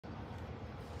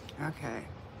Okay.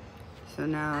 So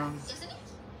now...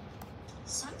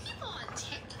 Some people on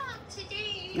TikTok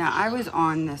today. Now, I was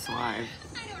on this live.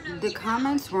 The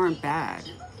comments weren't bad.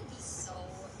 People can be so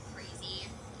crazy.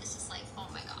 It's just like, oh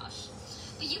my gosh.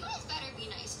 But you guys better be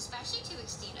nice, especially to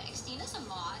Xtina. Xtina's a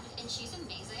mod, and she's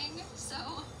amazing. So,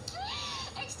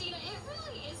 Xtina, it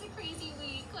really is a crazy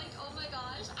week. Like, oh my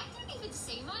gosh. I didn't even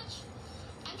say much.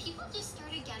 And people just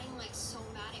started getting, like, so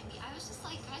mad at me. I was just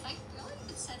like, guys, I really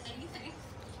haven't said anything.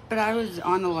 But I was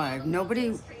on the live.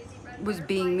 Nobody was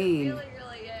being mean.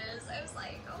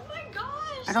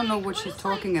 I don't know what she's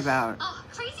talking about. Oh,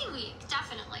 crazy week,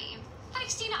 definitely. Hey,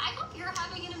 Xtina, I hope you're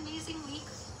having an amazing week.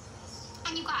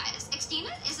 And you guys,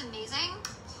 Xtina is amazing.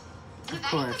 And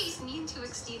if anybody's mean to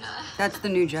Xtina, that's the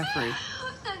new Jeffrey.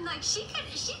 Then like she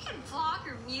can block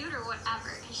or mute or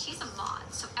whatever, because she's a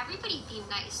mod. So everybody be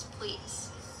nice, please.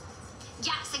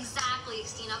 Yes, exactly,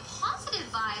 Xtina. Positive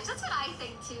vibes. That's what I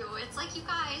think too. It's like, you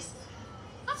guys,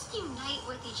 let's unite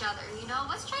with each other, you know?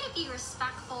 Let's try to be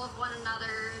respectful of one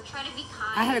another, try to be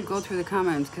kind. I had to go through the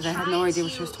comments because I had no idea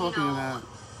what she was talking about.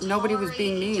 Nobody was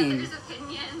being mean.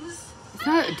 It's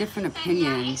not a different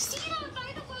opinions.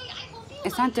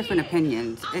 It's not different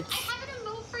opinions. It's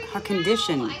her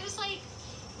condition. I was like,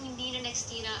 we need an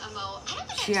Xtina emote. I don't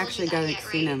think she actually got an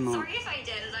Xtina emote. Sorry if I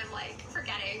did, and I'm like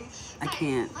forgetting. I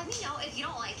can't. Let me know if you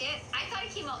don't like it. I thought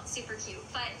it came out super cute,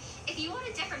 but if you want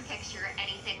a different picture or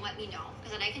anything, let me know,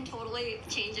 because then I can totally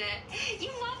change it. You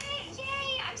love it?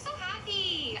 Yay! I'm so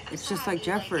happy. It's just like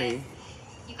Jeffrey.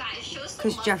 You guys, show some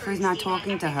because love Jeffrey's for not Xtina,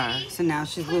 talking to her, everybody. so now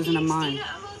she's losing her mind. Xtina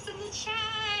emotes in the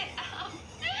chat.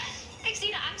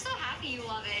 Xtina, I'm so happy you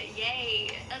love it.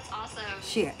 Yay! That's awesome.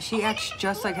 She acts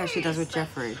just like how she does with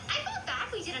Jeffrey. I felt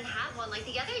bad we didn't have one. Like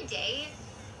the other day,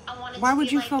 I wanted Why to would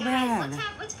be you like, feel guys, bad?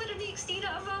 let's put an Xtina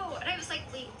emote. And I was like,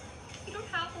 wait, you don't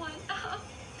have one.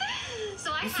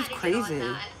 So I This had is to crazy. get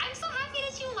on that. I'm so happy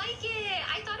that you like it.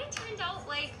 I thought it turned out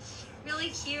like really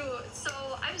cute. So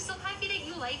I'm so happy that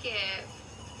you like it.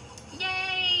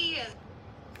 Yay!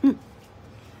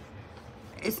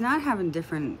 It's not having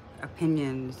different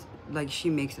opinions like she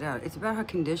makes it out. It's about her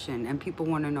condition, and people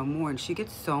want to know more, and she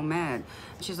gets so mad.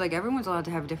 She's like, everyone's allowed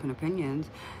to have different opinions.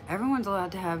 Everyone's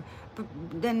allowed to have, but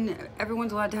then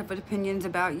everyone's allowed to have opinions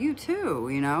about you too,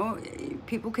 you know?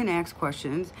 People can ask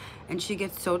questions, and she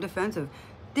gets so defensive.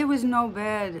 There was no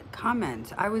bad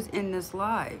comments. I was in this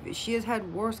live. She has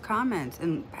had worse comments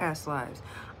in past lives.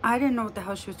 I didn't know what the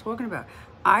hell she was talking about.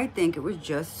 I think it was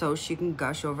just so she can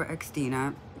gush over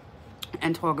Xtina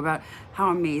and talk about how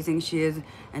amazing she is,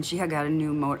 and she had got a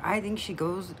new mode. I think she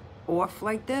goes off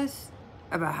like this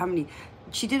about how many...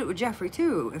 She did it with Jeffrey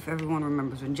too, if everyone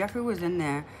remembers. When Jeffrey was in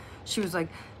there, she was like,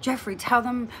 Jeffrey, tell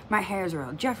them my hair's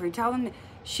real. Jeffrey, tell them...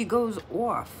 She goes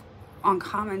off on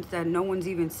comments that no one's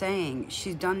even saying.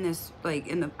 She's done this,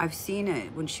 like, I've seen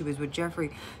it when she was with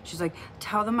Jeffrey. She's like,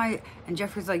 tell them and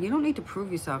Jeffrey's like, you don't need to prove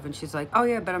yourself. And she's like, oh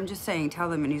yeah, but I'm just saying, tell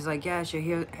them. And he's like, yeah,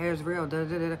 your hair's real, da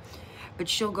da da da. But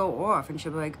she'll go off and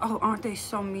she'll be like, oh, aren't they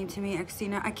so mean to me,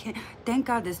 Xtina? I can't. Thank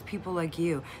God there's people like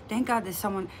you. Thank God there's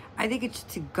someone. I think it's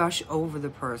to gush over the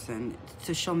person,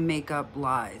 so she'll make up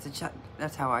lies.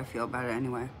 That's how I feel about it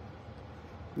anyway.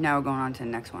 Now we're going on to the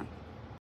next one.